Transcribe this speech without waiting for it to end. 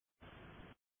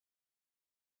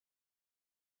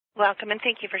Welcome and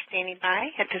thank you for standing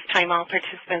by. At this time, all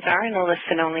participants are in a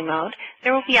listen-only mode.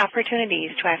 There will be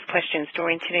opportunities to ask questions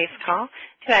during today's call.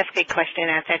 To ask a question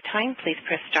at that time, please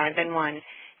press star then 1.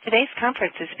 Today's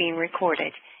conference is being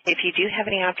recorded. If you do have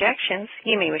any objections,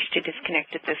 you may wish to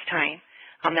disconnect at this time.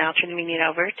 I'll now turn the meeting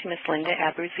over to Ms. Linda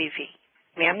Abbruzzese.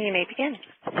 Ma'am, you may begin.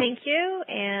 Thank you,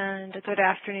 and good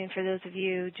afternoon for those of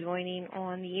you joining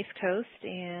on the East Coast,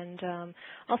 and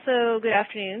also good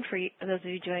afternoon for those of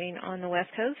you joining on the West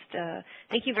Coast.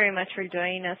 Thank you very much for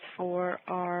joining us for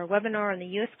our webinar on the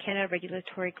U.S.-Canada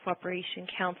Regulatory Cooperation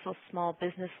Council Small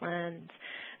Business Lens.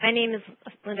 My name is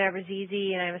Linda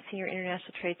Abbruzzese, and I'm a Senior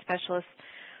International Trade Specialist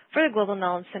for the Global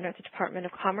Knowledge Center at the Department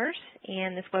of Commerce,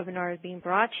 and this webinar is being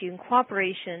brought to you in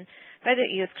cooperation by the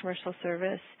U.S. Commercial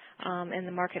Service and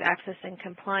the Market Access and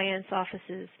Compliance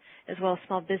Offices, as well as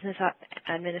Small Business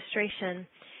Administration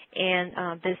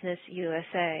and Business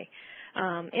USA.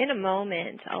 In a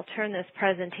moment, I'll turn this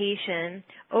presentation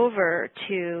over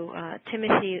to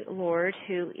Timothy Lord,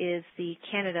 who is the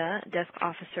Canada Desk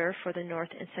Officer for the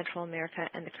North and Central America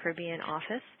and the Caribbean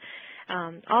Office.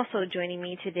 Also joining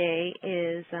me today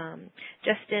is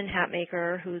Justin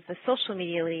Hatmaker, who's the social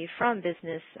media lead from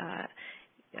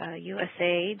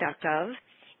BusinessUSA.gov.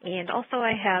 And also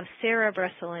I have Sarah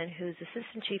Bresselin, who's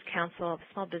Assistant Chief Counsel of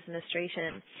Small Business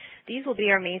Administration. These will be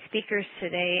our main speakers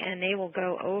today, and they will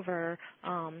go over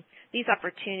these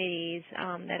opportunities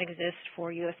that exist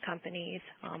for U.S. companies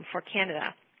for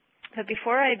Canada. But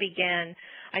before I begin,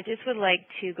 I just would like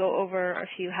to go over a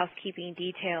few housekeeping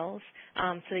details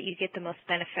so that you get the most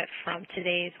benefit from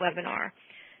today's webinar.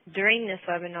 During this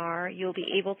webinar, you'll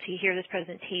be able to hear this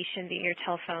presentation via your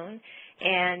telephone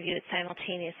and view it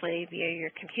simultaneously via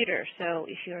your computer. So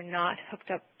if you're not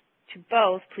hooked up to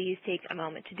both, please take a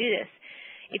moment to do this.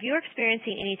 If you're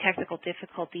experiencing any technical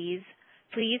difficulties,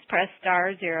 please press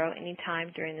star 0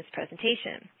 anytime during this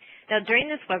presentation. Now, during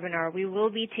this webinar, we will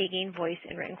be taking voice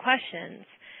and written questions.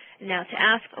 Now, to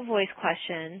ask a voice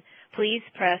question, please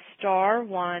press star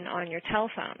 1 on your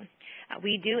telephone.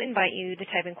 We do invite you to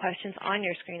type in questions on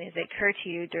your screen as they occur to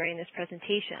you during this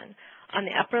presentation. On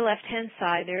the upper left-hand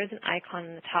side, there is an icon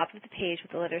on the top of the page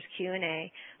with the letters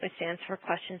Q&A, which stands for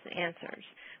questions and answers.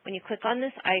 When you click on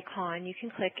this icon, you can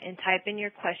click and type in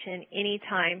your question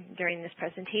anytime during this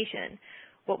presentation.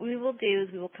 What we will do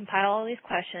is we will compile all these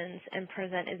questions and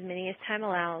present as many as time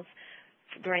allows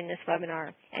during this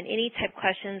webinar. And any type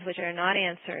questions which are not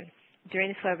answered during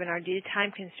this webinar due to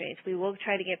time constraints, we will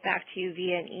try to get back to you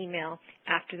via an email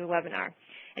after the webinar.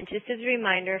 And just as a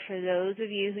reminder, for those of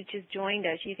you who just joined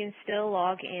us, you can still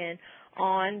log in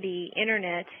on the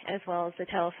internet as well as the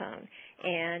telephone.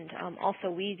 And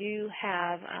also we do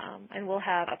have and we'll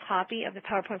have a copy of the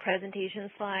PowerPoint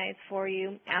presentation slides for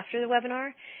you after the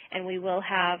webinar, and we will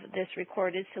have this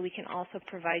recorded so we can also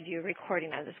provide you a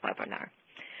recording of this webinar.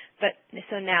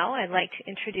 So now I'd like to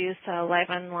introduce live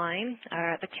online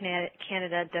the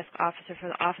Canada Desk Officer for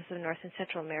the Office of North and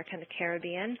Central America and the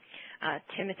Caribbean,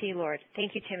 Timothy Lord.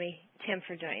 Thank you, Tim,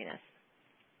 for joining us.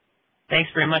 Thanks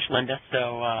very much, Linda.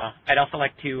 So I'd also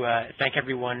like to thank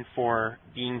everyone for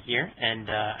being here, and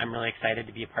I'm really excited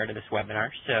to be a part of this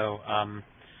webinar. So,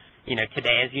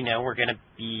 today, as you know, we're going to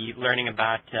be learning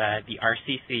about the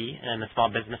RCC and the Small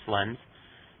Business Lens.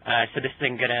 So this is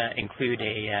going to include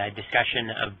a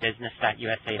discussion of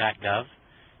business.usa.gov,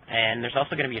 and there's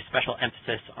also going to be a special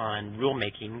emphasis on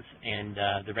rulemakings and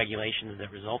the regulations that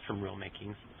result from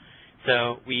rulemakings.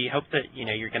 So we hope that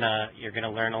you're going to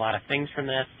learn a lot of things from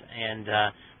this, and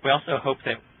we also hope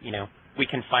that we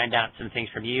can find out some things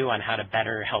from you on how to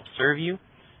better help serve you.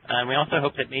 And we also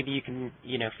hope that maybe you can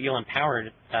feel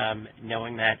empowered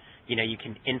knowing that you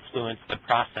can influence the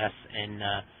process and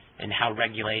how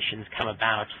regulations come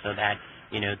about so that,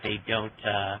 they don't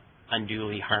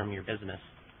unduly harm your business.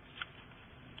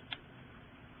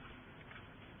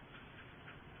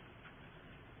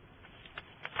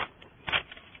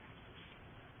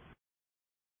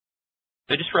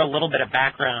 So just for a little bit of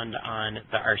background on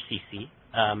the RCC.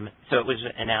 So it was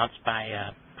announced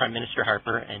by Prime Minister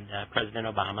Harper and President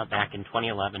Obama back in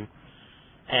 2011.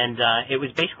 And it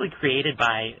was basically created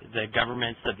by the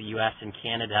governments of the U.S. and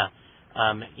Canada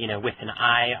with an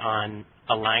eye on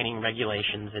aligning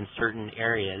regulations in certain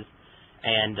areas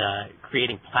and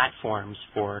creating platforms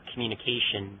for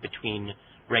communication between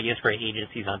regulatory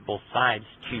agencies on both sides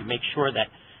to make sure that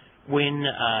when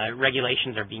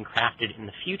regulations are being crafted in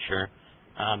the future,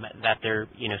 that they're,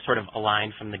 sort of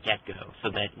aligned from the get-go so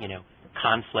that,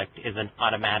 conflict isn't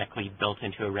automatically built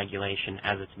into a regulation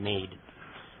as it's made.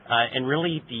 And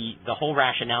really the whole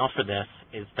rationale for this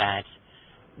is that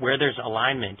where there's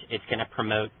alignment, it's going to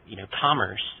promote,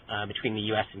 commerce between the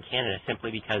U.S. and Canada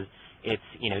simply because it's,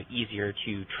 easier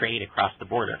to trade across the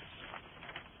border.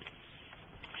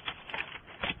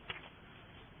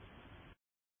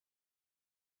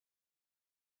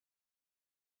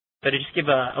 So to just give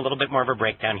a little bit more of a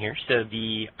breakdown here, so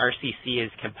the RCC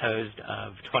is composed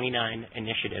of 29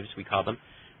 initiatives, we call them,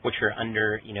 which are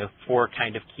under, 4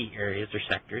 kind of key areas or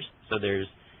sectors. So there's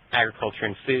agriculture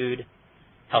and food,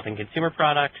 health and consumer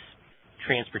products,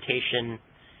 transportation,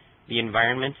 the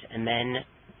environment, and then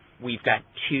we've got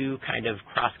 2 kind of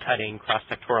cross-cutting,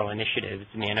 cross-sectoral initiatives,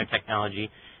 nanotechnology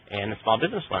and the small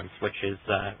business lens, which is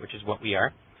what we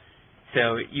are.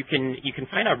 So you can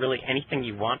find out really anything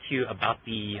you want to about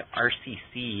the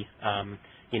RCC,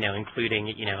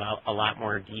 including a lot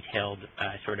more detailed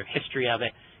sort of history of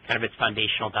it, kind of its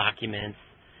foundational documents.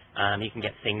 You can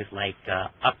get things like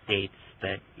updates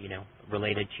that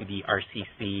related to the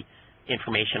RCC,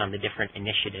 information on the different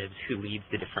initiatives, who leads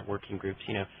the different working groups.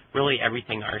 Really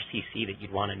everything RCC that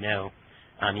you'd want to know.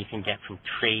 You can get from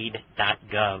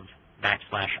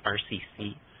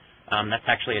trade.gov/RCC. That's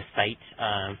actually a site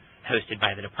hosted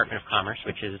by the Department of Commerce,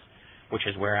 which is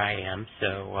where I am.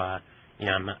 So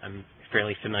I'm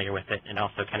fairly familiar with it, and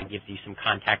also kind of gives you some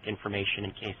contact information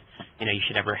in case you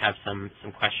should ever have some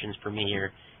questions for me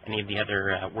or any of the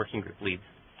other working group leads.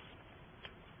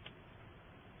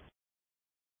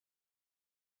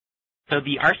 So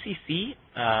the RCC,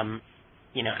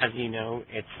 as you know,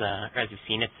 as you've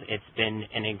seen, it's been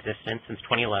in existence since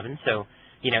 2011. So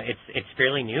it's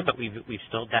fairly new, but we've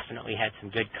still definitely had some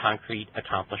good concrete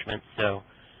accomplishments. So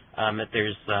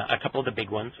there's a couple of the big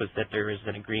ones was that there is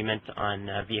an agreement on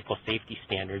vehicle safety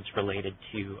standards related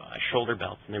to shoulder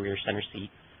belts in the rear center seat,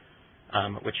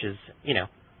 which is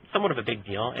somewhat of a big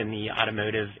deal in the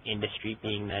automotive industry,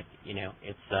 being that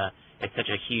it's such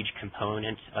a huge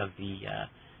component of the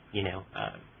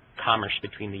commerce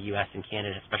between the U.S. and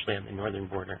Canada, especially on the northern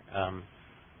border,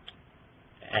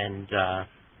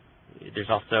 there's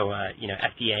also,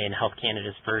 FDA and Health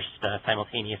Canada's first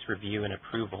simultaneous review and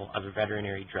approval of a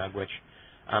veterinary drug, which,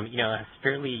 has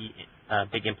fairly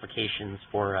big implications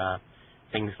for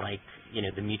things like,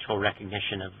 the mutual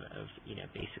recognition of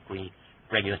basically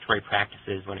regulatory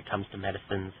practices when it comes to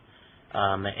medicines,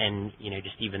 and,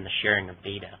 just even the sharing of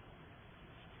data.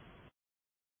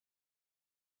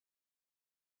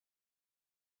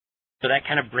 So that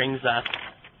kind of brings us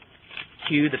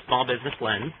to the small business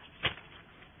lens,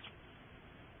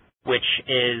 which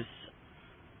is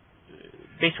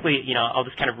basically, I'll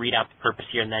just kind of read out the purpose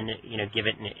here and then, give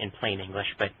it in plain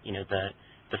English. But, the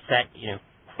set,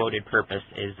 quoted purpose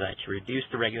is to reduce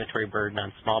the regulatory burden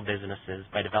on small businesses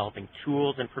by developing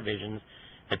tools and provisions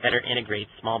that better integrate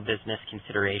small business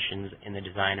considerations in the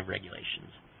design of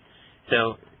regulations.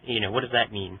 So, what does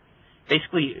that mean?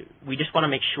 Basically, we just want to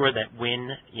make sure that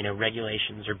when,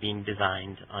 regulations are being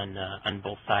designed on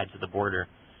both sides of the border,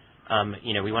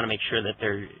 we want to make sure that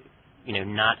they're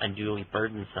not unduly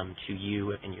burdensome to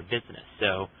you and your business.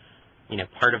 So,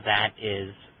 part of that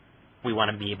is we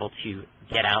want to be able to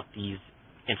get out these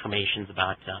informations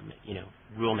about,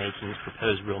 rulemakings,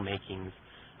 proposed rulemakings,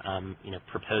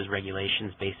 proposed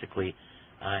regulations, basically,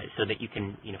 so that you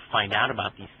can, find out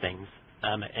about these things.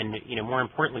 And, more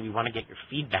importantly, we want to get your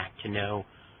feedback to know,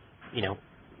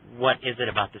 what is it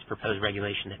about this proposed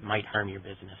regulation that might harm your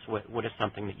business? What is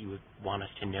something that you would want us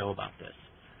to know about this?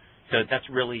 So that's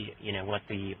really, what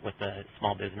the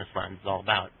small business lens is all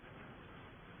about.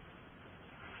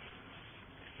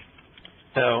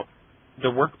 So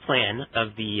the work plan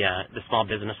of the small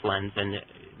business lens, and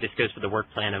this goes for the work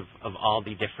plan of all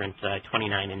the different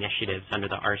 29 initiatives under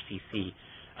the RCC.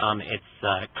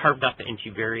 It's carved up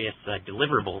into various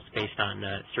deliverables based on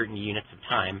certain units of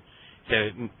time.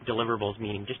 So deliverables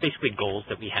meaning just basically goals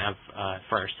that we have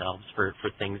for ourselves for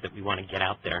things that we want to get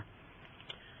out there.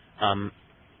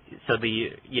 So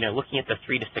looking at the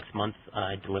 3 to 6 month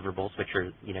deliverables, which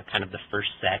are kind of the first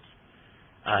set,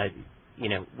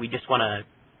 we just want to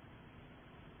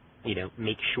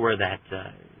make sure that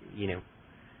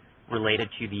related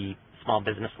to the small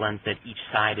business lens that each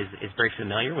side is very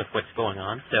familiar with what's going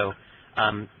on. So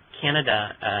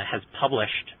Canada has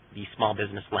published the small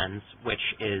business lens,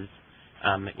 which is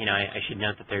I should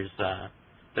note that there's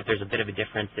a bit of a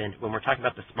difference in when we're talking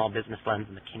about the small business lens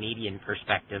in the Canadian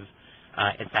perspective.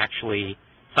 It's actually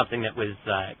something that was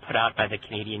put out by the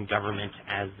Canadian government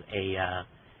as a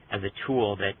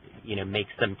tool that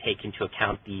makes them take into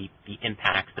account the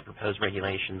impacts the proposed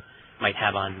regulations might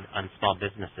have on small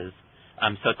businesses.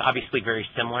 So it's obviously very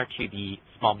similar to the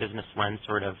small business lens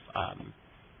sort of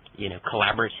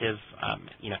collaborative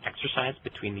exercise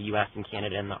between the U.S. and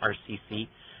Canada and the RCC.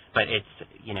 but it's,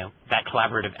 that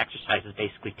collaborative exercise is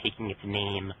basically taking its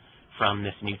name from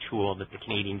this new tool that the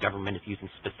Canadian government is using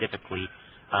specifically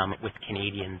with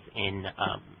Canadians in,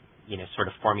 sort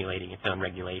of formulating its own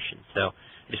regulations. So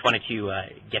I just wanted to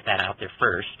get that out there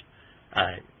first,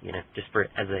 just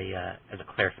as a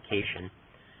clarification.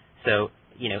 So,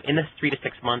 in this 3 to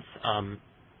 6 months,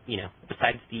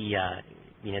 besides the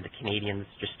Canadians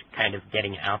just kind of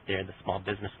getting out there, the small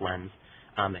business lens,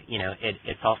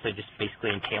 it's also just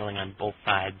basically entailing on both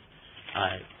sides,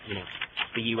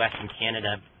 the U.S. and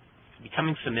Canada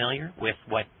becoming familiar with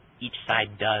what each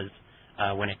side does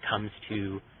when it comes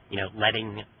to,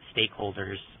 letting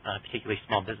stakeholders, particularly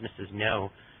small businesses, know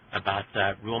about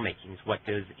rulemakings, what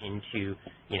goes into,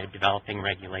 developing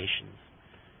regulations.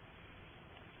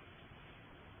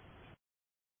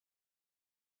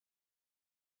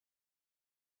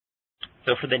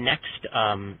 So for the next,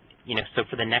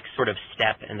 for the next sort of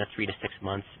step in the 3 to 6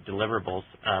 months deliverables,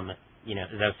 as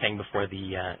I was saying before,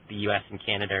 the U.S. and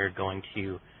Canada are going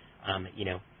to,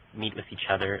 meet with each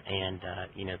other, and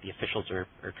the officials are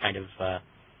kind of,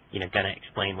 going to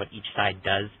explain what each side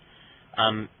does.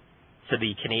 So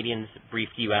the Canadians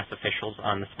briefed U.S. officials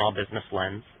on the small business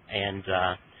lens, and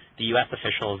the U.S.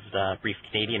 officials briefed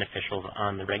Canadian officials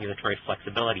on the Regulatory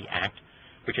Flexibility Act,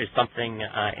 which is something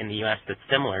in the U.S. that's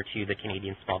similar to the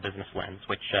Canadian small business lens,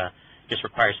 which just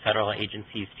requires federal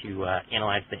agencies to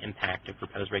analyze the impact of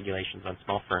proposed regulations on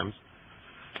small firms.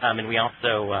 And we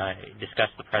also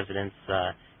discussed the President's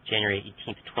January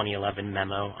 18th, 2011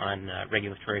 memo on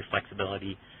regulatory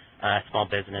flexibility, small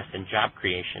business, and job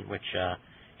creation, which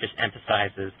just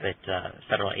emphasizes that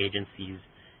federal agencies,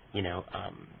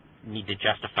 need to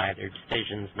justify their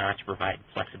decisions not to provide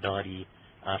flexibility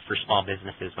for small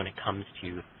businesses when it comes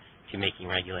to making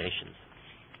regulations.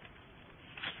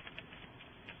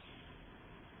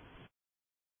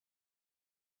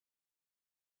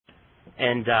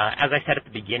 And as I said at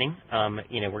the beginning,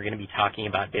 we're going to be talking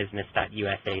about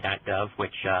BusinessUSA.gov,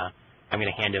 which I'm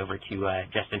going to hand over to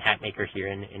Justin Hatmaker here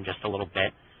in just a little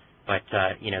bit. But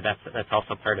that's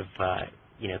also part of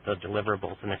the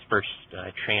deliverables. And this first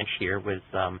tranche here was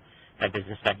that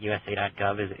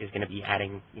BusinessUSA.gov is going to be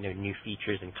adding new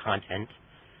features and content,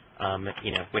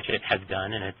 which it has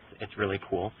done, and it's really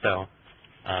cool. So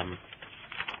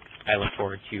I look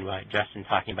forward to Justin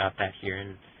talking about that here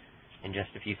in just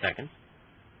a few seconds.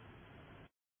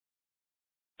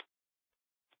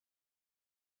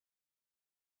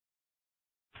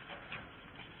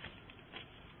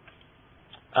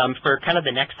 For kind of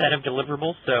the next set of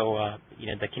deliverables, so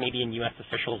the Canadian U.S.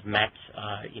 officials met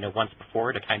once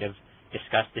before to kind of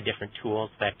discuss the different tools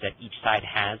that each side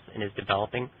has and is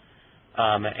developing,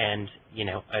 and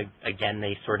again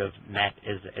they sort of met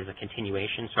as a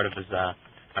continuation, sort of as a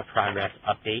progress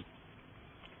update,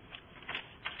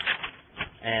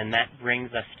 and that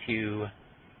brings us to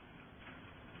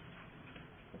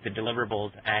the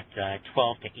deliverables at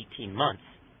 12 to 18 months.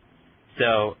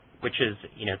 So, which is,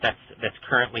 that's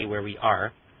currently where we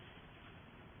are.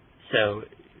 So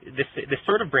this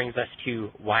sort of brings us to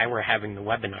why we're having the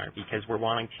webinar, because we're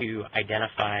wanting to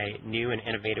identify new and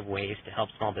innovative ways to help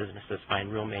small businesses find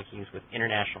rulemakings with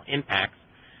international impacts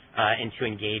and to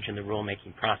engage in the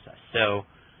rulemaking process. So,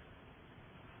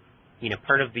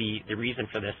 part of the reason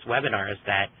for this webinar is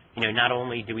that, not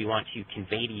only do we want to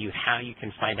convey to you how you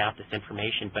can find out this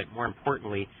information, but more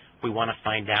importantly, we want to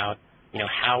find out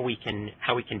how we can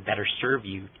better serve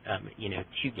you,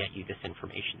 to get you this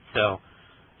information. So,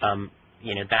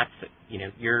 that's,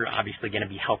 you're obviously going to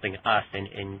be helping us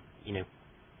in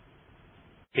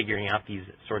figuring out these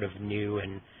sort of new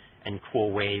and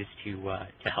cool ways to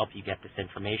help you get this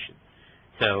information.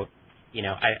 So,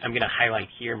 I'm going to highlight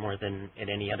here more than at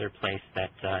any other place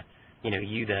that,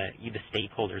 you the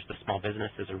stakeholders, the small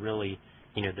businesses are really,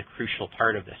 the crucial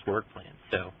part of this work plan.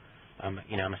 So, I'm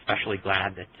especially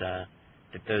glad that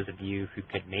those of you who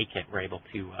could make it were able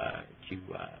to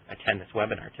attend this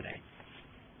webinar today.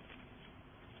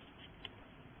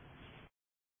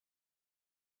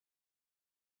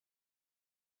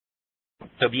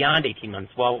 So beyond 18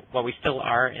 months, while we still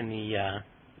are in the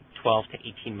 12 to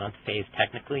 18 month phase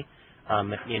technically,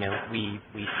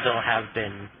 we still have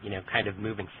been kind of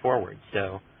moving forward.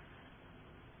 So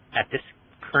at this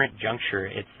current juncture,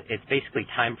 it's basically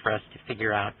time for us to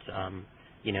figure out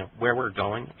where we're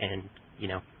going and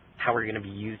how we're going to be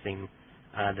using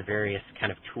the various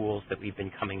kind of tools that we've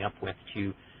been coming up with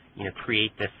to,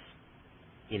 create this,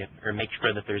 or make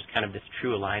sure that there's kind of this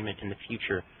true alignment in the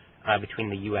future between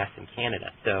the U.S. and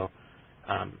Canada. So,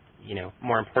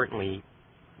 more importantly,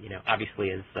 obviously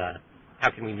is how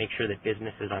can we make sure that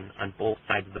businesses on both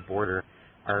sides of the border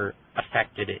are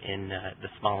affected in the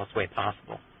smallest way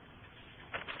possible.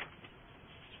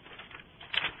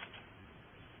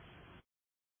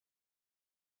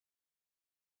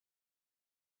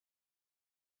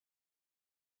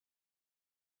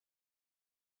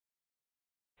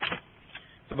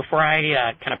 So before I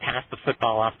kind of pass the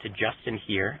football off to Justin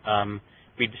here,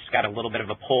 we just got a little bit of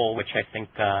a poll, which I think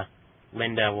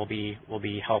Linda will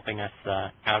be helping us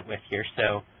out with here.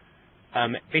 So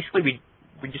basically,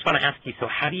 we just want to ask you, so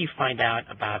how do you find out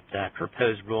about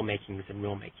proposed rulemakings and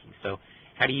rulemaking? So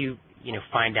how do you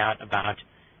find out about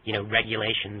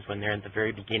regulations when they're in the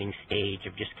very beginning stage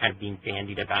of just kind of being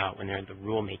bandied about, when they're in the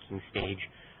rulemaking stage?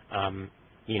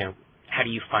 How do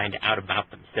you find out about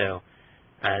them? So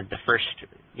the first,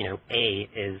 A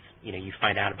is, you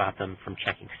find out about them from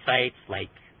checking sites like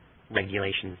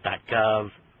BusinessUSA.gov,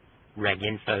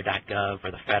 reginfo.gov,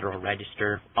 or the Federal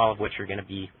Register, all of which are going to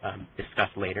be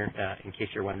discussed later, in case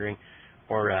you're wondering.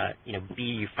 Or, B,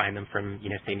 you find them from,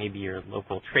 say maybe your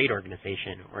local trade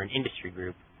organization or an industry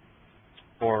group.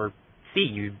 Or C,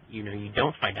 you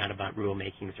don't find out about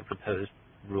rulemakings or proposed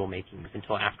rulemakings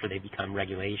until after they become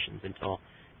regulations, until,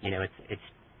 it's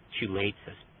too late,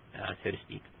 so to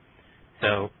speak.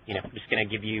 So, I'm just going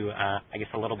to give you, I guess,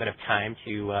 a little bit of time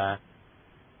to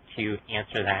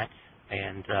answer that.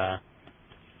 And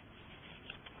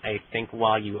I think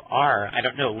while you are, I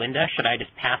don't know, Linda, should I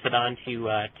just pass it on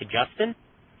to Justin?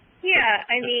 Yeah,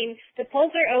 I mean, the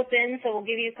polls are open, so we'll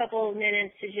give you a couple of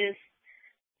minutes to just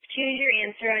choose your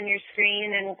answer on your screen,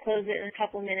 and then we'll close it in a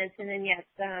couple of minutes. And then, yes,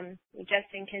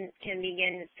 Justin can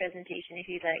begin his presentation if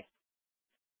you'd like.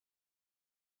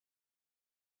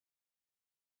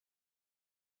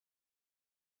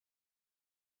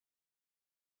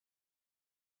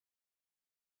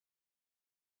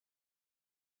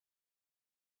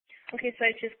 Okay, so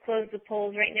I just closed the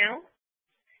polls right now,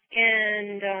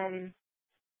 and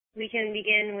we can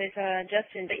begin with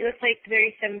Justin. But it looks like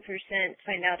 37%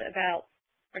 find out about,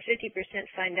 or 50%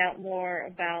 find out more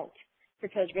about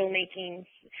proposed rulemaking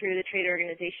through the trade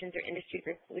organizations or industry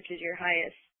groups, which is your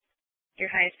highest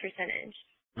percentage.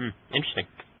 Interesting.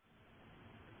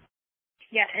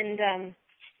 Yeah, and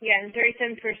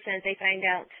 37% they find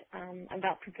out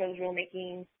about proposed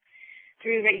rulemaking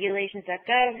through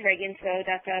regulations.gov,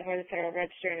 reginfo.gov, or the Federal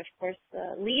Register. And of course,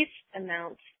 the least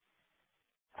amount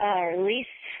or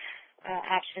least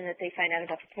option that they find out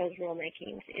about proposed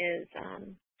rulemakings is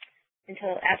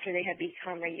until after they have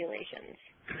become regulations.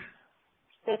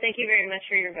 So thank you very much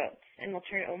for your votes, and we'll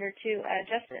turn it over to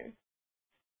Justin.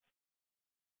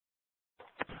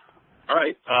 All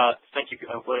right. Thank you.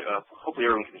 Hopefully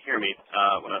everyone can hear me.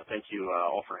 I want to thank you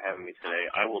all for having me today.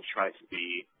 I will try to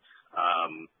be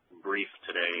brief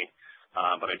today,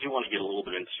 but I do want to get a little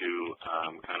bit into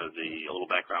kind of a little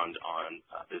background on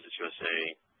Business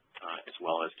USA, as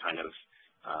well as kind of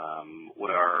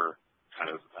what our kind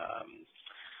of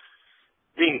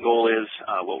main goal is,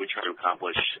 what we try to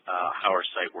accomplish, how our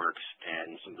site works,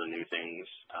 and some of the new things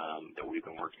that we've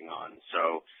been working on.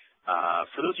 So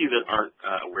for those of you that aren't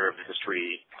aware of the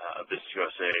history of Business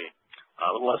USA,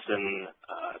 a little less than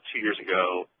 2 years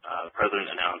ago, the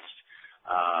President announced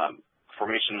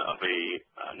formation of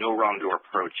a no wrong door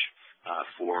approach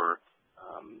for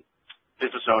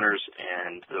business owners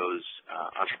and those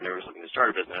entrepreneurs looking to start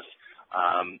a business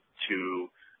to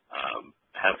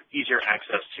have easier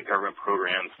access to government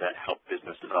programs that help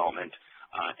business development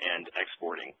and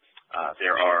exporting.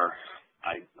 There are,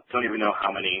 I don't even know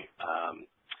how many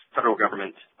federal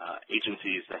government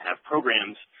agencies that have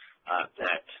programs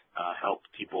that help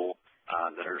people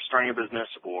that are starting a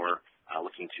business or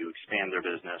looking to expand their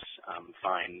business,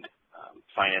 find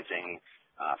financing,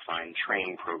 find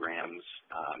training programs,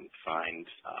 find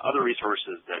other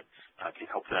resources that can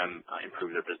help them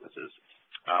improve their businesses.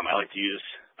 I like to use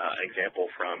an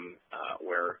example from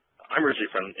where I'm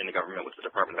originally from in the government with the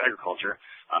Department of Agriculture.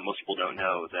 Most people don't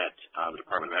know that the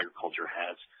Department of Agriculture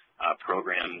has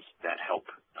programs that help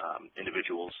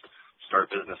individuals start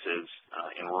businesses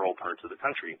in rural parts of the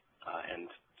country.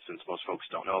 And since most folks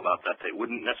don't know about that, they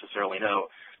wouldn't necessarily know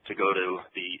to go to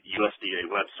the USDA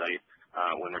website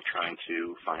when they're trying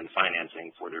to find financing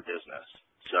for their business.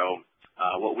 So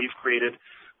what we've created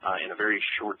in a very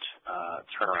short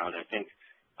turnaround, I think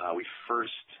we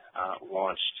first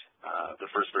launched the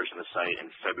first version of the site in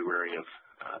February of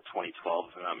 2012,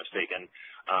 if I'm not mistaken.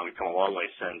 We've come a long way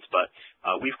since, but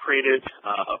we've created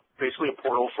basically a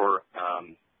portal for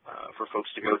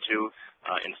folks to go to.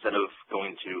 Instead of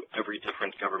going to every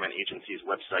different government agency's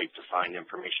website to find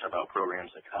information about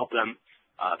programs that could help them,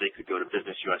 they could go to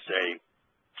Business USA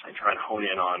and try to hone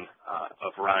in on a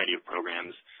variety of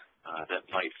programs that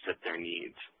might fit their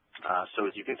needs. So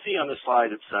as you can see on this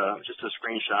slide, it's just a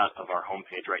screenshot of our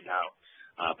homepage right now.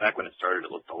 Back when it started,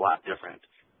 it looked a lot different.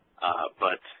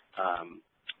 But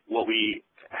what we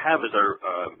have as our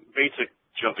basic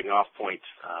jumping off point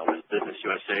with Business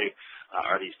USA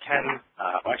are these 10,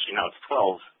 well actually now it's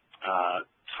 12,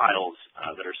 tiles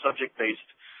that are subject-based.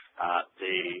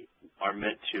 They are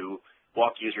meant to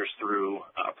walk users through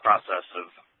a process of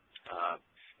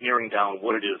narrowing down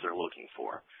what it is they're looking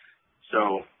for.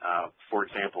 So, for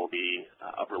example, the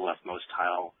upper leftmost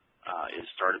tile is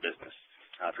start a business.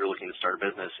 If you're looking to start a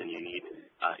business and you need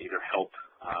either help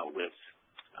with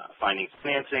finding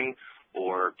financing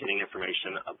or getting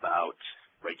information about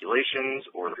regulations,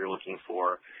 or if you're looking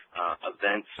for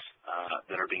events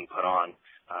that are being put on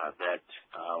that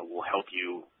will help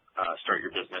you start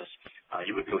your business,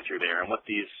 you would go through there. And what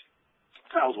these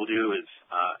tiles will do is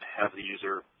have the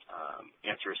user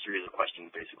answer a series of questions,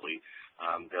 basically.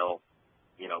 They'll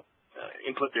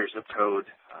input their zip code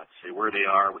to say where they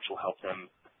are, which will help them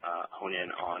hone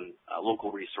in on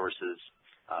local resources.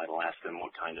 It'll ask them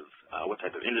what type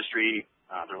of industry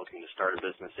they're looking to start a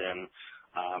business in,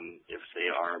 if they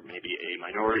are maybe a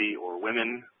minority or a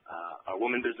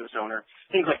woman business owner,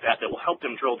 things like that will help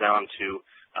them drill down to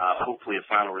hopefully a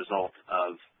final result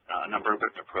of a number of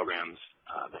different programs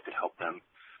that could help them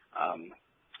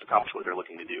accomplish what they're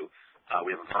looking to do.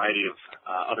 We have a variety of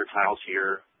other tiles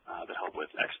here that help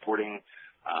with exporting,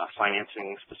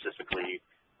 financing specifically.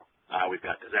 We've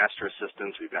got disaster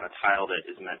assistance. We've got a tile that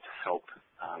is meant to help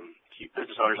keep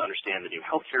business owners understand the new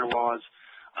healthcare laws,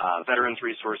 veterans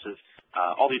resources,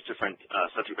 all these different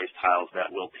subject-based tiles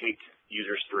that will take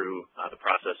users through the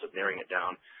process of narrowing it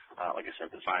down, like I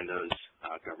said, to find those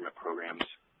government programs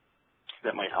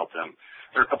that might help them.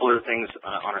 There are a couple other things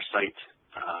on our site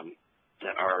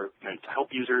that are meant to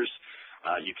help users.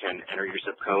 You can enter your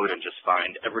zip code and just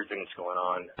find everything that's going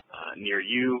on near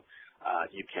you.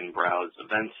 You can browse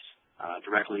events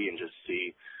directly and just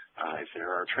see if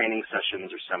there are training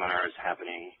sessions or seminars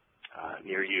happening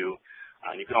near you.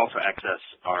 You can also access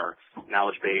our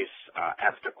knowledge base,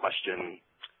 ask a question.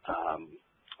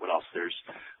 What else? There's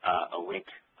a link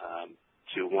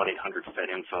to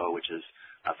 1-800-FED-INFO, which is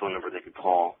a phone number they could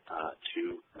call to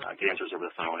get answers over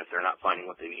the phone if they're not finding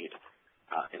what they need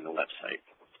in the website.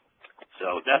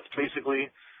 So that's basically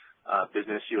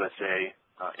Business USA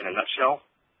in a nutshell.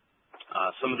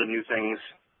 Some of the new things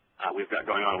we've got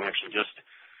going on, we actually just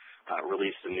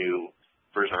released a new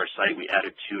version of our site. We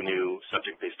added 2 new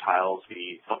subject-based tiles,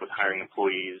 the Help with Hiring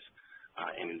Employees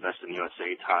and Invest in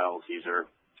USA tiles. These are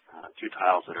 2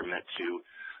 tiles that are meant to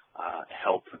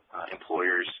help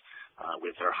employers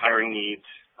with their hiring needs,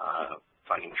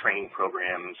 finding training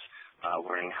programs,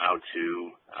 learning how to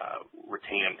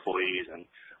retain employees and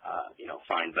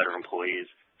find better employees.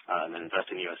 And then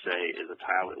Invest in USA is a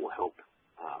tile that will help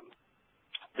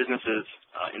businesses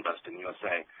invest in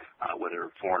USA,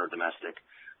 whether foreign or domestic,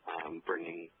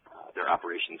 bringing their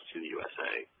operations to the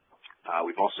USA.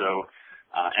 We've also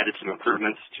added some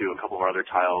improvements to a couple of our other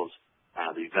tiles.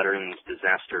 The Veterans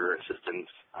Disaster Assistance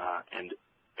and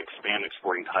Expand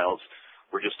Exporting tiles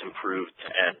were just improved to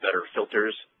add better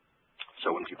filters.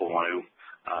 So when people want to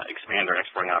expand their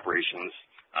exporting operations,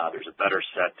 there's a better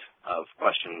set of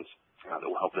questions that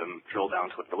will help them drill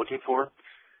down to what they're looking for.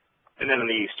 And then in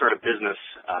the Start a Business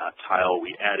tile,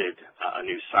 we added a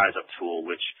new size up tool,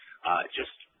 which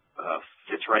just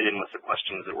fits right in with the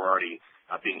questions that were already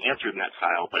being answered in that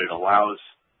tile, but it allows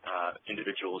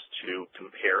individuals to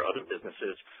compare other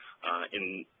businesses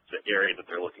in the area that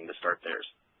they're looking to start theirs.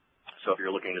 So if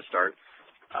you're looking to start,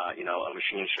 a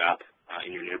machine shop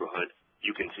in your neighborhood,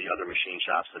 you can see other machine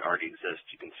shops that already exist.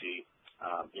 You can see,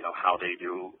 how they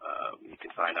do. You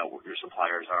can find out what your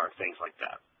suppliers are, things like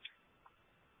that.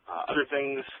 Other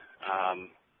things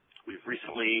we've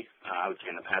recently, I would say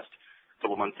in the past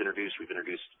couple months, we've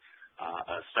introduced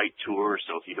a site tour.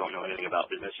 So if you don't know anything about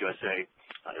Business USA,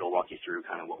 it'll walk you through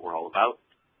kind of what we're all about.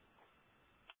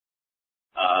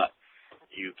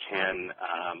 You can,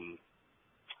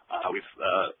 we've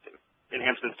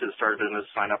enhancements to the Start a Business,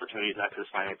 find opportunities, access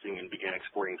financing, and begin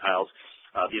exporting tiles.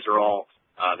 These are all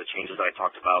the changes that I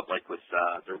talked about, like with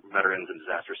the Veterans and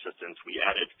Disaster Assistance. We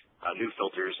added new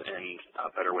filters and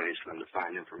better ways for them to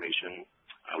find information.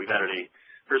 We've added a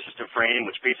persistent frame,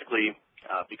 which basically,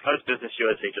 because Business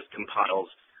USA just compiles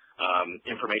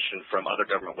information from other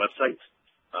government websites,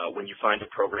 when you find a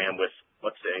program with,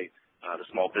 let's say, the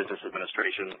Small Business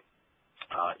Administration,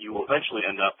 you will eventually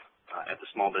end up at the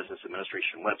Small Business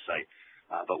Administration website.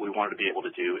 But what we wanted to be able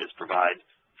to do is provide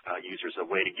users a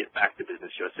way to get back to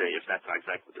Business USA if that's not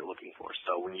exactly what they're looking for.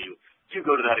 So when you do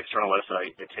go to that external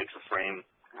website, it takes a frame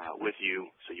with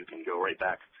you so you can go right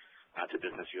back to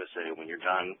Business USA when you're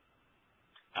done.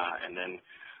 And then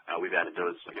we've added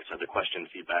those, like I said, the question,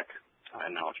 feedback,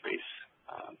 and knowledge base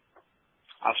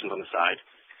options on the side.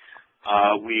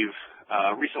 We've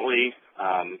recently,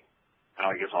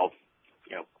 I guess I'll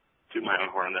toot my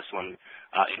own horn on this one,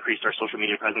 increased our social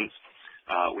media presence.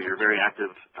 We are very active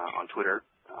on Twitter.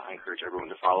 I encourage everyone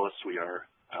to follow us. We are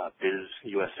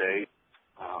BizUSA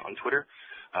on Twitter.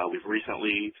 We've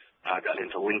recently got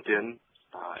into LinkedIn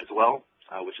as well,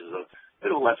 which is a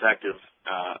bit of a less active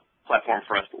platform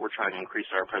for us, but we're trying to increase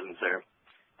our presence there.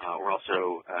 We're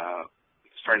also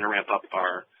starting to ramp up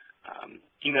our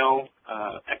email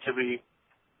activity,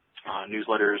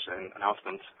 newsletters and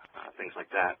announcements, things like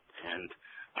that, and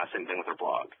same thing with our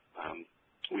blog.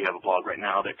 We have a blog right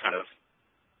now that kind of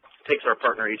takes our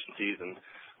partner agencies and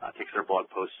takes their blog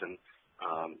posts and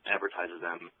advertises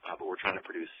them, but we're trying to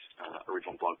produce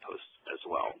original blog posts as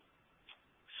well.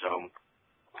 So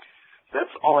that's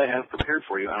all I have prepared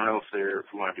for you. I don't know if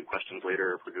we want to do questions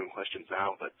later or if we're doing questions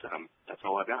now, but that's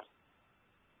all I've got.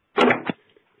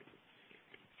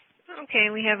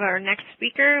 Okay, we have our next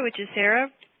speaker, which is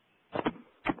Sarah.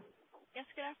 Yes,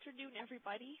 good afternoon,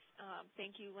 everybody.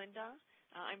 Thank you, Linda.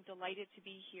 I'm delighted to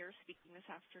be here speaking this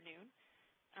afternoon.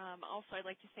 Also, I'd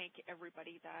like to thank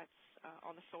everybody that's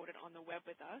on the phone and on the web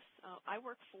with us. I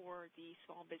work for the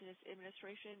Small Business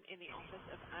Administration in the Office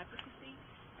of Advocacy.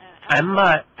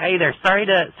 Hey there. Sorry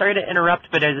to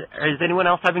interrupt, but is anyone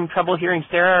else having trouble hearing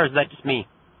Sarah, or is that just me?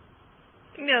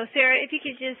 No, Sarah, if you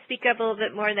could just speak up a little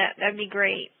bit more, that'd be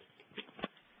great.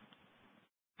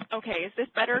 Okay, is this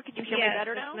better? Can you hear me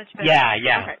better now? Much better.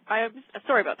 Yeah. Okay, I'm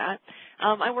sorry about that.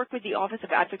 I work with the Office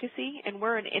of Advocacy, and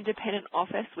we're an independent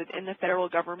office within the federal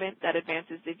government that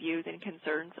advances the views and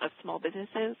concerns of small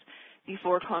businesses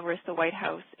before Congress, the White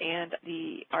House, and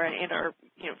our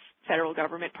federal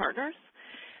government partners.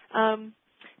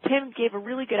 Tim gave a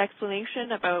really good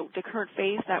explanation about the current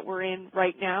phase that we're in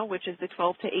right now, which is the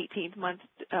 12 to 18 month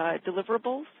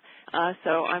deliverables.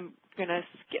 So I'm going to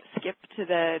skip to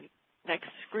the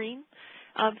next screen.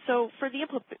 So for the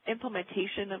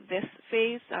implementation of this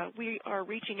phase, we are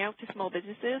reaching out to small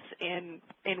businesses in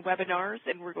webinars,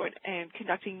 and we're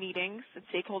conducting meetings and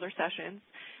stakeholder sessions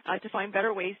to find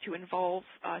better ways to involve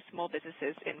small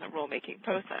businesses in the rulemaking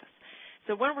process.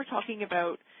 So when we're talking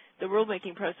about the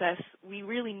rulemaking process, we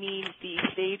really mean the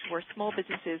stage where small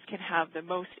businesses can have the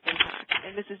most impact.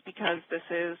 And this is because this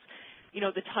is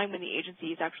the time when the agency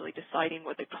is actually deciding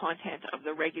what the content of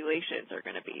the regulations are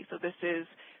going to be. So this is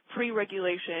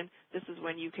pre-regulation. This is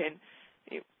when you can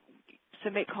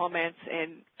submit comments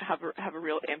and have a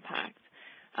real impact.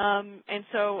 And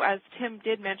so as Tim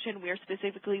did mention, we are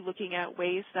specifically looking at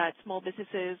ways that small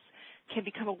businesses can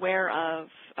become aware of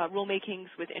rulemakings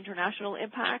with international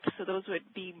impacts. So those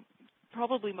would be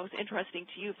probably most interesting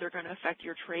to you if they're going to affect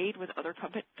your trade with other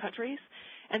countries,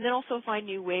 and then also find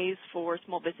new ways for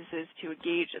small businesses to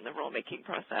engage in the rulemaking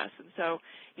process. And so,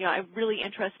 really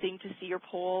interesting to see your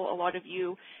poll. A lot of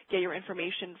you get your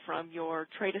information from your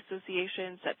trade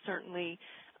associations. That's certainly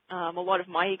a lot of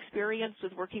my experience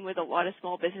with working with a lot of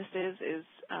small businesses is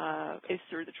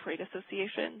through the trade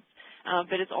associations,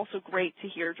 but it's also great to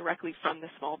hear directly from the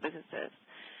small businesses.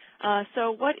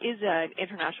 So what is an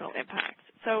international impact?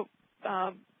 So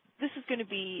this is going to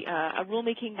be a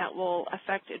rulemaking that will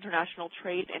affect international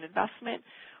trade and investment,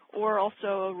 or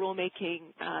also a rulemaking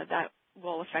that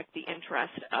will affect the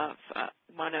interest of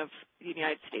one of the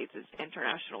United States'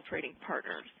 international trading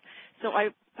partners. So I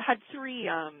had three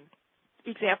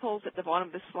examples at the bottom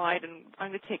of the slide, and I'm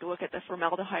going to take a look at the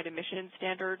formaldehyde emission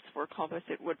standards for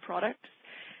composite wood products.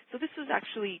 So this was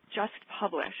actually just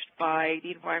published by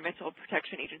the Environmental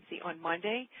Protection Agency on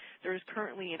Monday. There is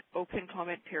currently an open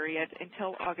comment period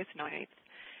until August 9th.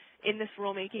 In this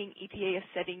rulemaking, EPA is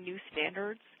setting new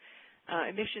standards,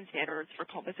 emission standards for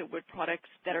composite wood products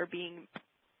that are being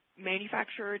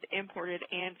manufactured, imported,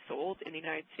 and sold in the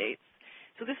United States.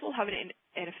 So this will have an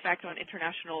effect on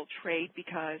international trade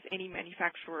because any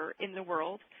manufacturer in the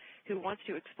world who wants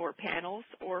to export panels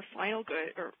or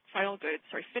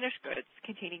finished goods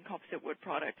containing composite wood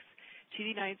products to the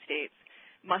United States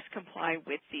must comply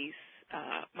with these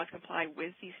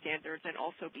standards and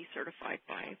also be certified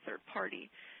by a third party.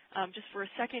 Just for a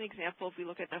second example, if we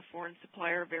look at the Foreign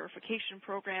Supplier Verification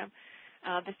Program,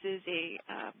 this is a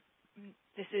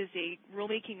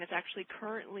rulemaking that's actually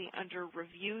currently under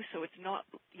review, so it's not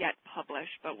yet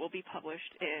published, but will be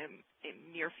published in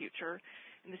near future.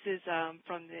 And this is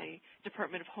from the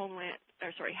Department of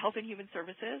Health and Human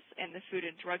Services and the Food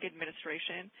and Drug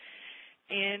Administration.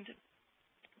 And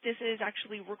this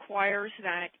actually requires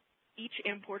that each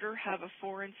importer have a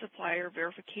foreign supplier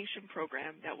verification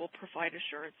program that will provide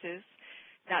assurances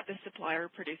that the supplier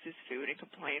produces food in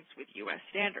compliance with U.S.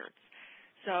 standards.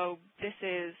 So this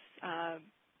is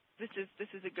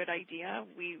a good idea.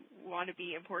 We want to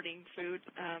be importing food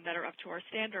that are up to our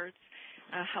standards.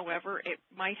 However, it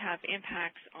might have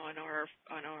impacts on our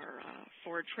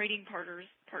foreign trading partners.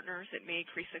 It may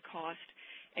increase the cost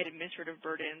and administrative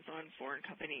burdens on foreign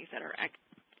companies that are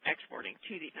exporting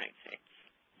to the United States.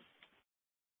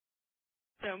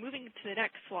 So moving to the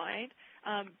next slide,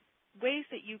 ways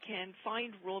that you can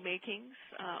find rulemakings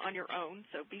on your own.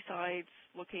 So besides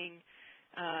looking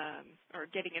or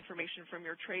getting information from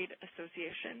your trade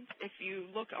association, if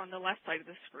you look on the left side of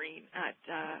the screen at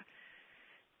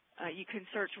you can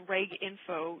search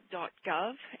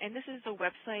reginfo.gov, and this is the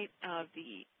website of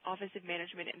the Office of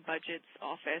Management and Budget's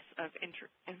Office of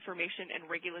Information and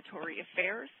Regulatory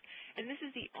Affairs, and this is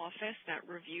the office that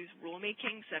reviews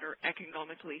rulemakings that are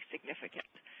economically significant.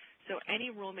 So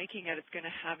any rulemaking that is going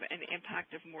to have an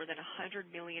impact of more than $100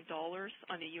 million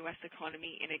on the U.S.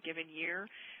 economy in a given year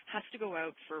has to go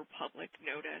out for public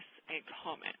notice and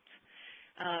comment.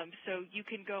 So you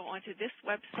can go onto this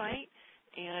website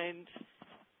and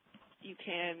you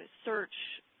can search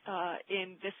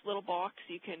in this little box.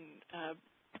 You can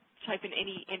type in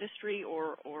any industry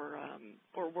or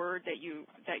word that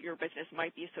your business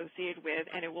might be associated with,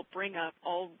 and it will bring up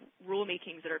all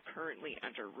rulemakings that are currently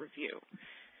under review.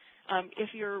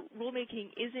 If your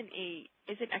rulemaking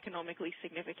isn't economically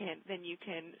significant, then you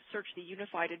can search the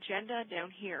Unified Agenda down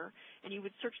here, and you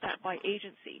would search that by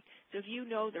agency. So if you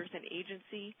know there's an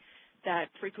agency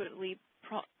that frequently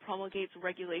promulgates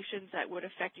regulations that would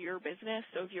affect your business,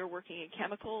 so if you're working in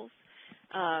chemicals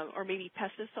or maybe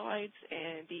pesticides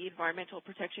and the Environmental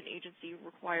Protection Agency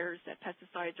requires that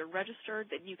pesticides are registered,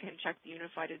 then you can check the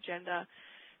Unified Agenda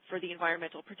for the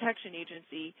Environmental Protection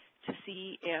Agency to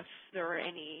see if there are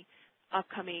any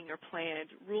upcoming or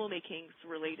planned rulemakings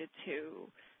related to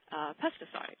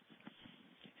pesticides.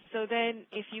 So then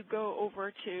if you go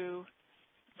over to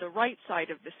the right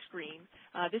side of the screen,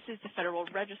 this is the Federal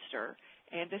Register,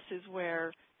 and this is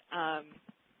where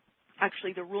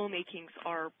actually the rulemakings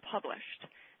are published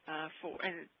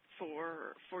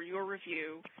for your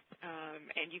review,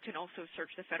 and you can also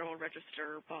search the Federal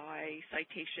Register by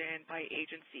citation, by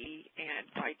agency, and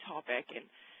by topic. And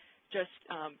just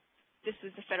this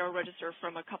is the Federal Register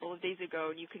from a couple of days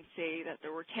ago, and you can see that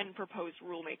there were 10 proposed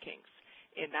rulemakings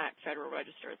in that Federal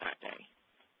Register that day.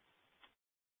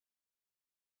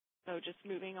 So just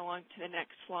moving along to the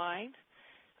next slide.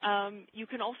 You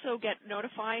can also get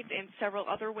notified in several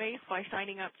other ways by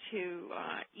signing up to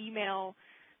email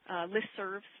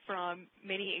listservs from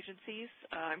many agencies.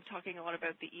 I'm talking a lot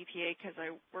about the EPA because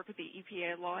I work with the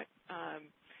EPA a lot,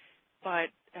 but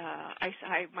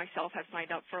I myself have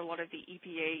signed up for a lot of the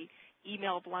EPA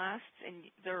email blasts, and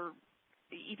the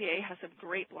EPA has some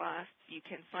great blasts. You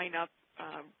can sign up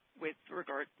with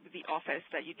regard to the office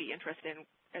that you'd be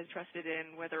interested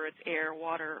in, whether it's air,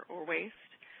 water, or waste.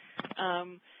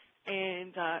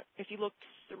 And if you look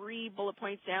 3 bullet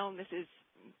points down, this is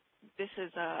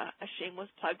a shameless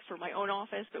plug for my own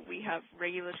office, but we have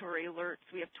regulatory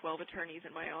alerts. We have 12 attorneys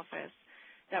in my office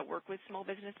that work with small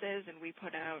businesses, and we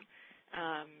put out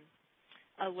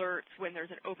alerts when there's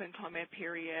an open comment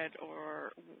period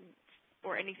or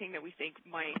anything that we think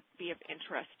might be of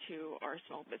interest to our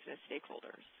small business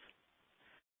stakeholders.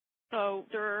 So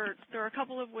there are a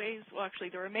couple of ways, well actually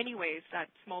there are many ways that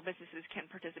small businesses can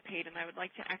participate, and I would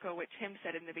like to echo what Tim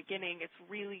said in the beginning. It's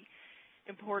really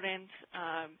important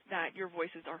that your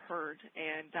voices are heard,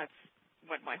 and that's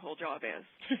what my whole job is.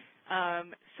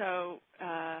 So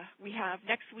we have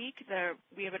next week,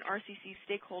 we have an RCC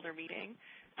stakeholder meeting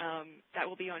that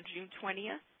will be on June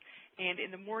 20th. And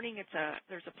in the morning,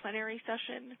 there's a plenary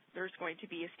session. There's going to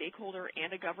be a stakeholder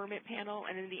and a government panel.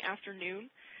 And in the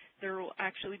afternoon, there will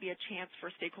actually be a chance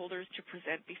for stakeholders to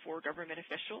present before government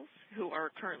officials who are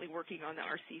currently working on the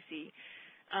RCC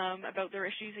about their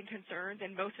issues and concerns, and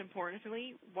most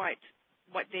importantly, what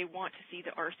they want to see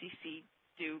the RCC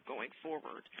do going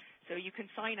forward. So you can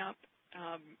sign up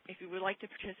if you would like to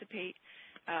participate.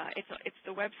 It's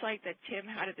the website that Tim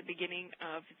had at the beginning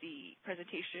of the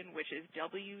presentation, which is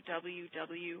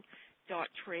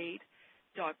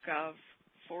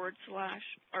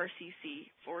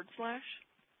www.trade.gov/RCC/.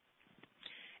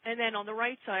 And then on the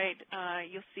right side,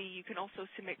 you'll see you can also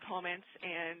submit comments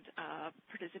and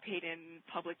participate in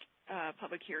public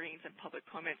hearings and public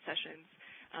comment sessions,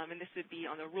 and this would be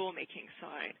on the rulemaking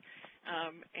side.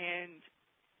 And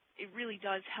it really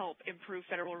does help improve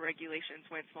federal regulations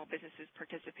when small businesses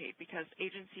participate, because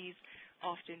agencies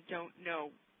often don't know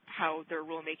how their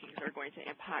rulemakings are going to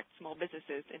impact small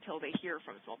businesses until they hear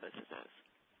from small businesses.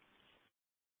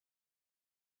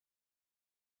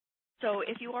 So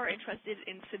if you are interested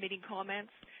in submitting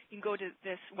comments, you can go to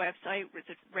this website, which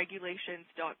is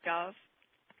regulations.gov.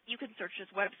 You can search this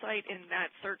website in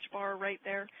that search bar right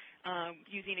there.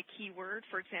 using a keyword.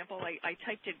 For example, I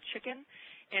typed in chicken,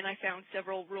 and I found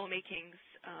several rulemakings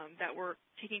that were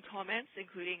taking comments,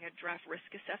 including a draft risk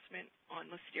assessment on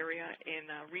listeria in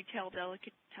retail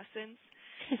delicatessens.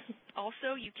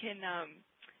 Also, you can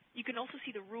also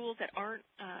see the rules that aren't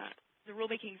the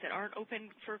rulemakings that aren't open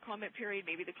for a comment period.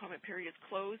 Maybe the comment period is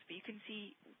closed, but you can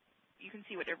see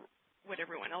what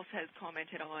everyone else has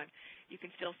commented on. You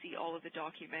can still see all of the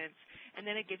documents, and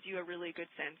then it gives you a really good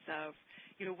sense of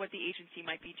what the agency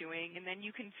might be doing, and then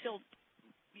you can still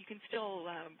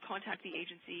contact the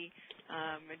agency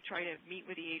and try to meet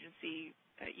with the agency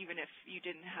even if you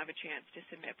didn't have a chance to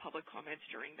submit public comments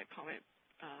during the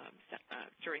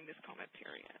during this comment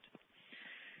period.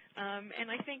 And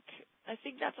I think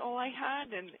that's all I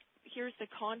had. And here's the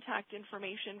contact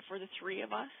information for the three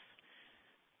of us.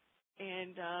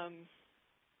 And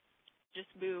just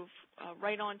move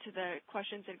right on to the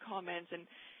questions and comments.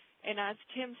 And as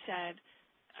Tim said,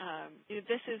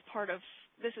 this is part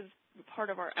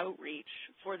of our outreach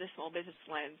for the Small Business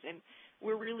Lens, and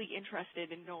we're really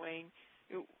interested in knowing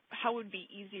how it would be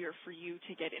easier for you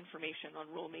to get information on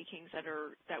rulemakings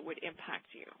that would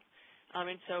impact you.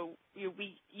 And so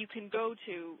you can go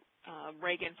to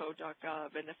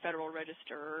reginfo.gov and the Federal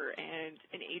Register and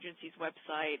an agency's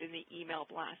website and the email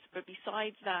blast. But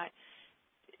besides that,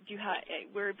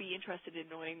 we'd be interested in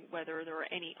knowing whether there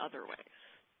are any other ways.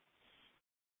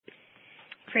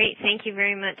 Great. Thank you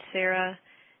very much, Sarah.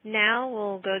 Now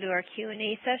we'll go to our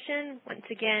Q&A session. Once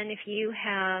again, if you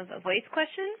have a voice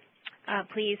question,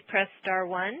 please press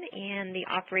 *1, and the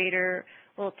operator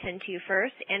will attend to you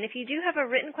first. And if you do have a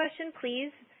written question,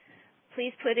 please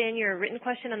put in your written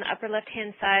question on the upper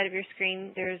left-hand side of your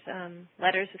screen. There's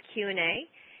letters with Q&A,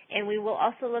 and we will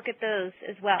also look at those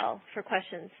as well for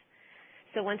questions.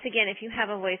 So once again, if you have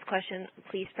a voice question,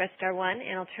 please press *1,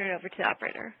 and I'll turn it over to the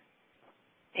operator.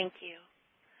 Thank you.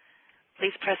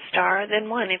 Please press * then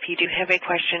 1 if you do have a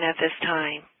question at this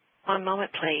time. One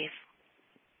moment, please.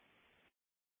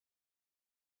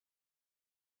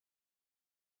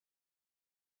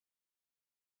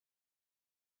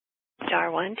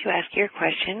 *1 to ask your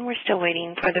question. We're still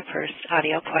waiting for the first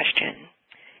audio question.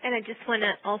 And I just want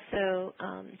to also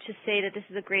just say that this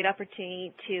is a great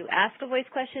opportunity to ask a voice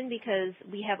question because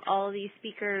we have all of these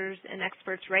speakers and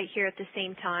experts right here at the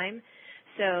same time.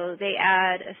 So they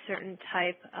add a certain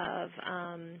type of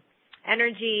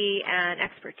energy and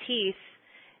expertise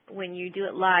when you do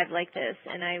it live like this.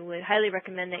 And I would highly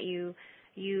recommend that you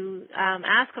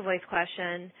ask a voice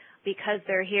question because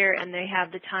they're here and they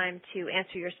have the time to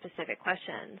answer your specific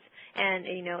questions. And,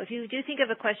 if you do think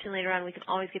of a question later on, we can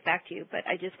always get back to you. But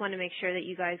I just want to make sure that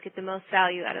you guys get the most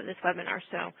value out of this webinar.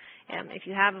 So if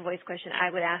you have a voice question, I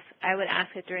would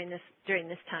ask it during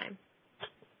this time.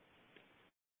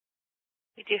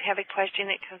 We do have a question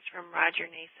that comes from Roger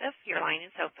Nassif. Your line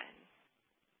is open.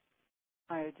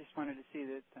 Hi, I just wanted to see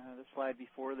that the slide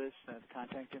before this, the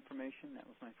contact information. That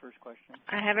was my first question.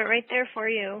 I have it right there for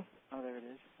you. Oh, there it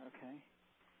is. Okay.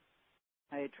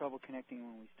 I had trouble connecting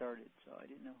when we started, so I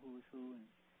didn't know who was who.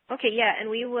 Okay, yeah, and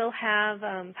we will have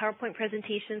PowerPoint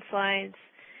presentation slides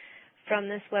from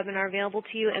this webinar available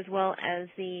to you as well as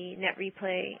the net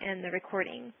replay and the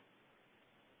recording.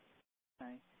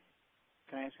 Okay.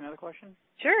 Can I ask another question?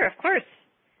 Sure, of course.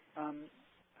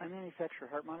 I manufacture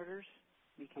heart monitors,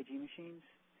 EKG machines,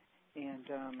 and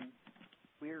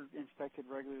we're inspected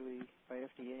regularly by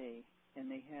FDA,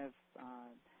 and they have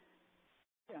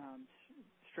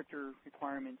stricter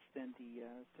requirements than the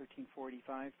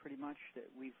 1345 pretty much that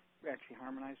we've actually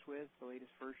harmonized with, the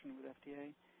latest version with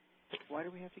FDA. Why do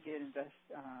we have to get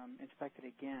inspected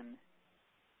again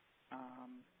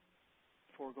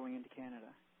for going into Canada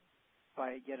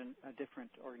by yet a different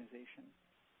organization?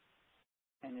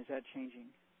 And is that changing?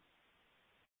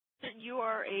 You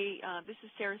are this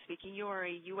is Sarah speaking, you are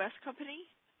a U.S. company?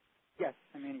 Yes,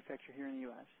 I manufacture here in the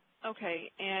U.S.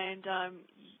 Okay, and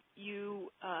you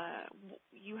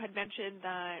had mentioned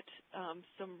that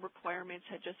some requirements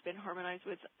had just been harmonized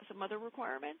with some other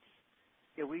requirements?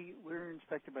 Yeah, we're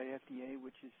inspected by FDA,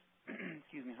 which is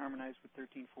harmonized with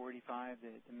 1345,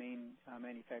 the main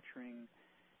manufacturing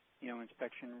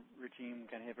inspection regime. We've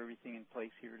got to have everything in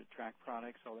place here to track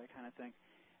products, all that kind of thing.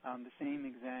 The same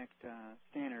exact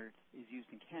standard is used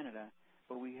in Canada,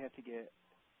 but we have to get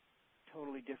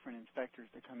totally different inspectors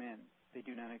to come in. They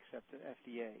do not accept the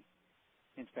FDA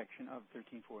inspection of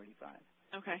 1345.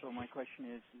 Okay. So my question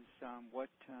is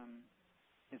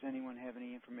does anyone have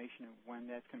any information of when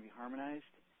that's going to be harmonized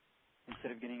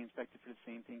instead of getting inspected for the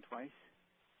same thing twice?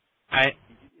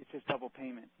 It's just double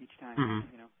payment each time,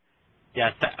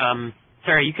 Yes.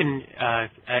 Sarah, you can.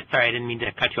 Sorry, I didn't mean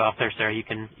to cut you off there, Sarah. You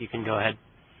can go ahead.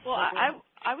 Well,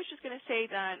 I was just going to say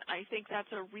that I think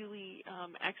that's a really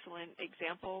excellent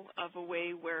example of a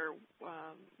way where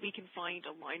we can find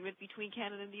alignment between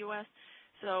Canada and the U.S.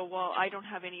 So while I don't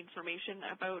have any information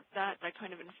about that, that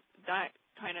kind of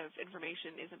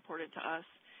information is important to us,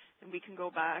 and we can go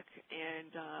back and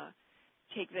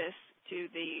take this to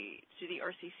the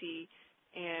RCC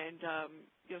and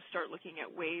start looking at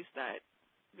ways that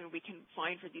we can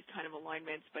find for these kind of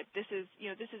alignments. But this is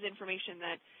information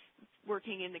that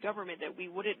working in the government that we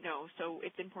wouldn't know, so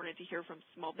it's important to hear from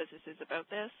small businesses about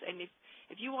this. And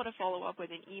if you want to follow up with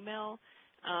an email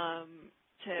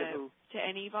to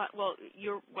anybody, well,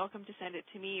 you're welcome to send it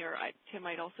to me, or Tim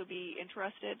might also be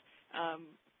interested.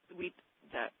 We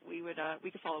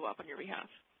could follow up on your behalf.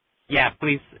 Yeah,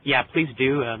 please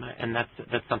do, and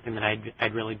that's something that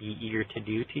I'd really be eager to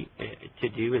do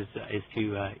is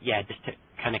to just to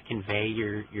kind of convey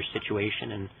your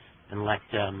situation and let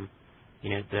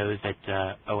those at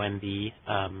OMB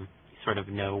sort of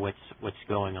know what's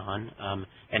going on,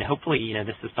 and hopefully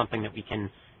this is something that we can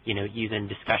use in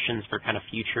discussions for kind of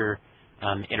future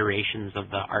iterations of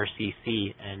the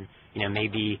RCC, and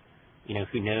maybe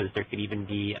who knows, there could even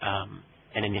be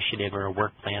an initiative or a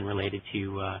work plan related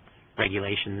to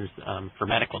regulations for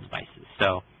medical devices.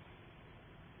 So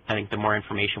I think the more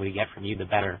information we get from you, the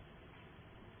better.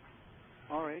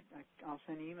 All right. I'll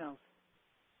send emails.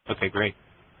 Okay, great.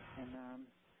 And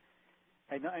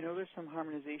I know there's some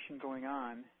harmonization going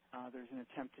on. There's an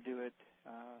attempt to do it,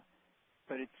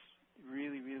 but it's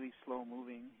really, really slow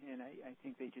moving. And I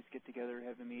think they just get together,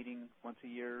 have a meeting once a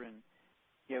year, and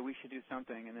we should do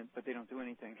something, but they don't do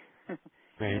anything.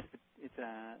 Right. It's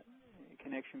a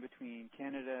connection between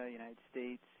Canada, United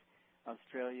States,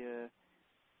 Australia,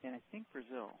 and I think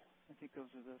Brazil. I think those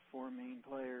are the four main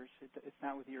players. It's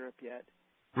not with Europe yet,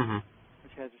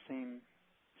 which has the same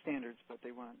standards, but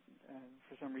they want,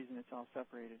 for some reason, it's all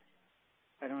separated.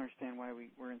 I don't understand why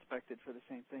we're inspected for the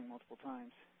same thing multiple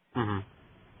times.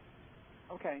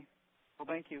 Okay. Well,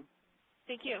 thank you.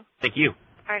 Thank you. Thank you.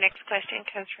 Our next question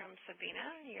comes from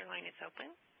Sabina. Your line is open.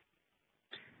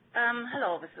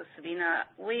 Hello, this is Sabina.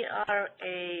 We are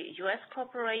a U.S.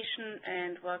 corporation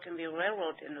and work in the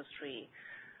railroad industry.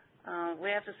 We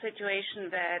have a situation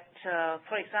that,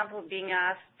 for example, being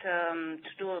asked to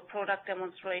do a product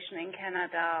demonstration in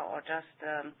Canada or just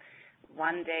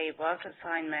one-day work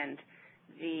assignment,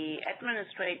 the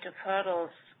administrative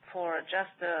hurdles for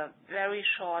just a very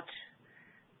short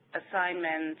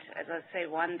assignment, as I say,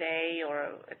 one day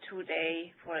or a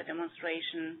 2-day for a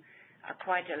demonstration, are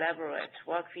quite elaborate.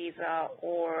 Work visa,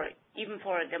 or even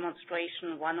for a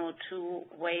demonstration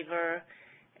 102 waiver,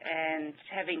 and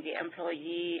having the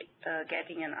employee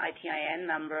getting an ITIN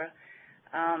number.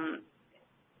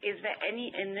 Is there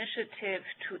any initiative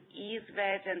to ease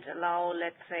that and allow,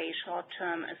 let's say,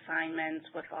 short-term assignments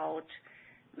without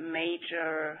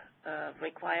major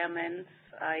requirements?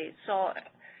 I saw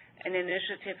an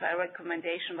initiative, a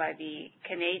recommendation by the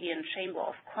Canadian Chamber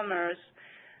of Commerce,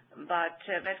 but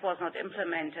that was not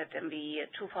implemented in the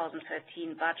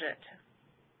 2013 budget.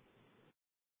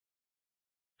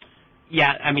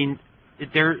 Yeah, I mean,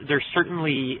 there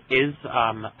certainly is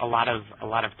a lot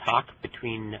of talk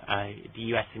between the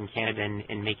U.S. and Canada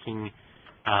in making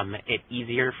it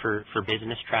easier for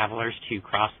business travelers to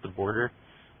cross the border.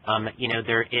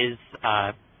 There is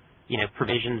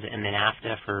provisions in the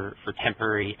NAFTA for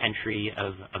temporary entry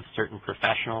of certain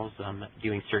professionals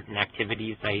doing certain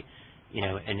activities.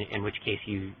 In which case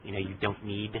you don't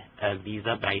need a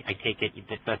visa, but I take it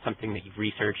that's something that you've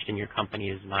researched and your company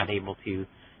is not able to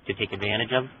take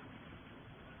advantage of?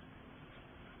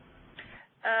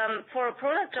 For a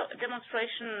product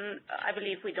demonstration, I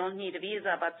believe we don't need a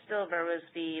visa, but still there is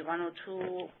the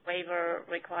 102 waiver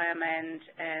requirement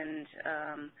and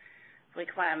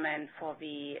requirement for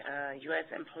the U.S.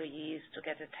 employees to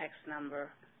get a tax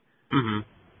number.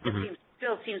 It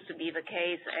still seems to be the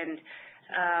case, and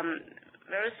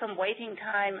there is some waiting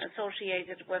time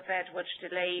associated with that, which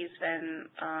delays then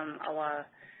our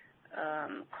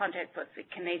contact with the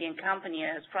Canadian company.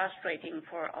 Is frustrating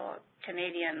for our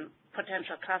Canadian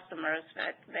potential customers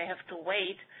that they have to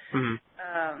wait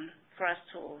for us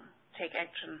to take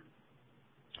action.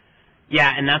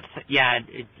 Yeah, and that's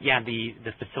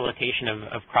the facilitation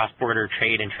of cross-border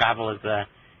trade and travel is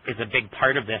a big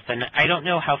part of this. And I don't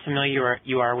know how familiar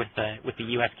you are with the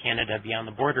U.S.-Canada Beyond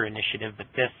the Border initiative, but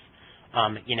this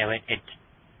it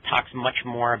talks much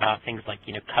more about things like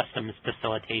customs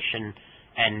facilitation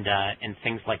and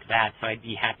things like that. So I'd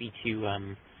be happy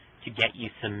to get you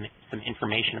some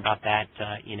information about that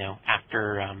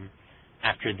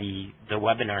after the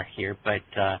webinar here. But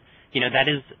that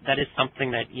is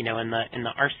something that in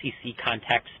the RCC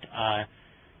context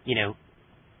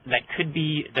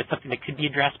that's something that could be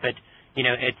addressed, but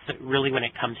it's really when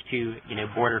it comes to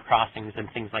border crossings and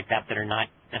things like that are not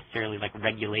necessarily like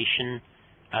regulation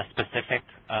specific.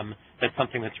 That's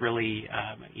something that's really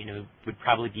would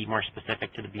probably be more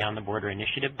specific to the Beyond the Border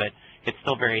initiative, but it's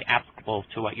still very applicable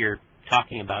to what you're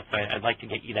talking about. So I'd like to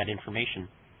get you that information.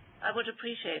 I would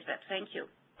appreciate that. Thank you.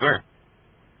 Sure.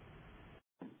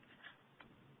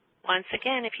 Once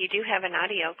again, if you do have an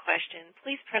audio question,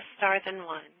 please press star then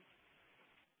 1.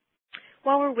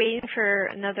 While we're waiting for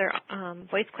another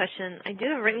voice question, I do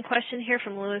have a written question here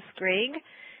from Louis Gregg.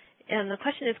 And the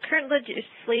question is, current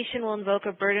legislation will invoke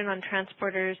a burden on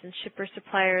transporters and shipper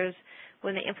suppliers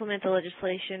when they implement the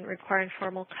legislation requiring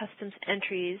formal customs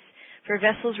entries for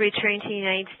vessels returning to the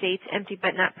United States empty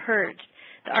but not purged.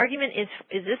 The argument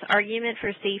is this argument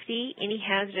for safety? Any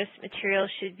hazardous material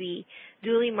should be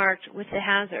duly marked with the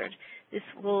hazard. This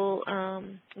will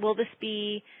this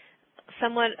be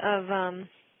somewhat of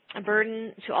a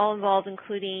burden to all involved,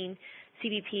 including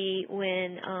CBP,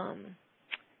 when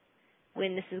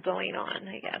this is going on,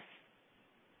 I guess?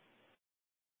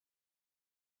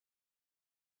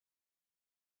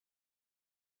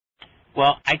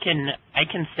 Well, I can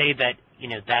say that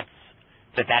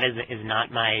that is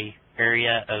not my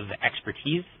area of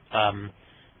expertise,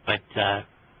 but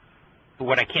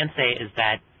what I can say is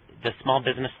that the small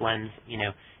business lens,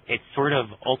 its sort of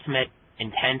ultimate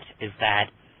intent is that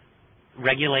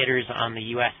regulators on the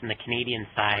U.S. and the Canadian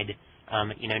side,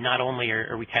 not only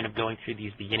are we kind of going through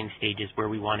these beginning stages where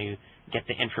we want to get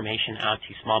the information out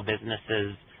to small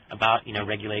businesses about,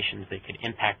 regulations that could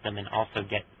impact them and also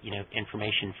get,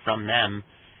 information from them,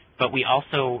 but we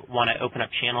also want to open up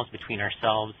channels between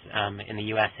ourselves in the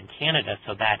U.S. and Canada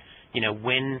so that,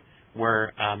 when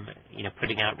we're,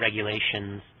 putting out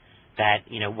regulations that,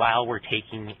 while we're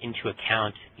taking into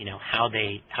account, how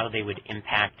they would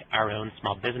impact our own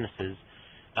small businesses,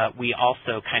 we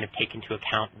also kind of take into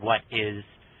account what is,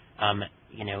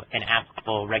 an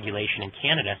applicable regulation in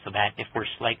Canada, so that if we're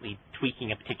slightly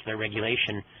tweaking a particular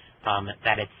regulation,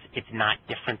 that it's not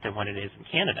different than what it is in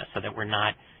Canada, so that we're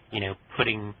not,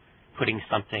 putting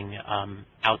something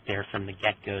out there from the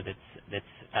get-go that's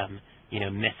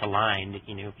misaligned,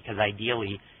 because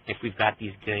ideally, if we've got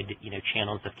these good,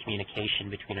 channels of communication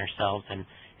between ourselves and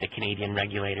the Canadian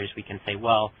regulators, we can say,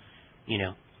 well,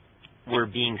 we're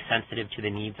being sensitive to the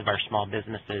needs of our small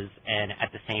businesses, and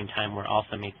at the same time, we're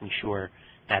also making sure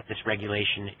that this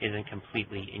regulation isn't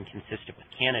completely inconsistent with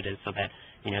Canada, so that,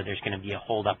 there's going to be a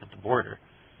hold-up at the border.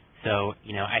 So,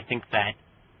 I think that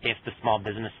if the small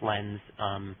business lens,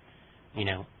 I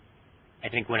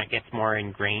think when it gets more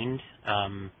ingrained,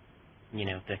 the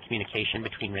communication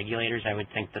between regulators, I would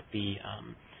think that the,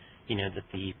 that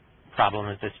the problem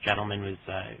that this gentleman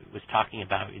was talking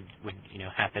about would,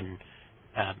 happen,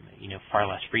 far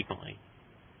less frequently.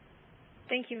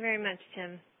 Thank you very much,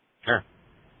 Tim. Sure.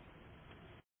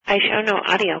 I show no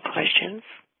audio questions.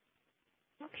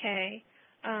 Okay.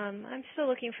 I'm still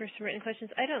looking for some written questions.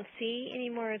 I don't see any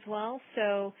more as well,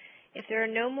 so if there are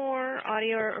no more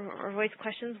audio or voice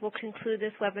questions, we'll conclude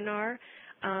this webinar.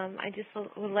 I just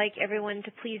would like everyone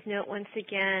to please note once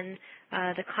again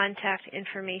the contact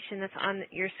information that's on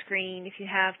your screen. If you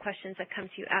have questions that come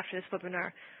to you after this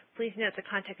webinar, please note the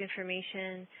contact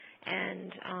information,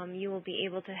 and you will be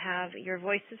able to have your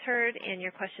voices heard and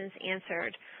your questions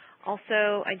answered.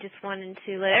 Also, I just wanted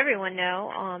to let everyone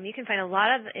know you can find a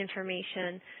lot of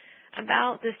information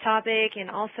about this topic and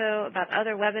also about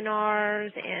other webinars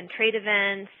and trade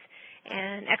events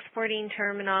and exporting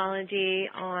terminology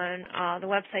on the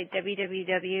website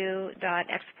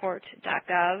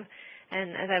www.export.gov.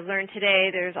 And as I've learned today,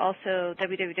 there's also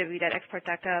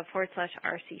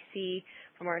www.export.gov/RCC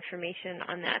for more information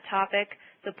on that topic.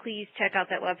 So please check out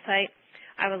that website.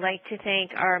 I would like to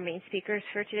thank our main speakers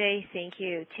for today. Thank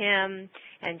you, Tim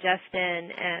and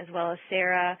Justin, as well as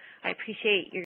Sarah. I appreciate your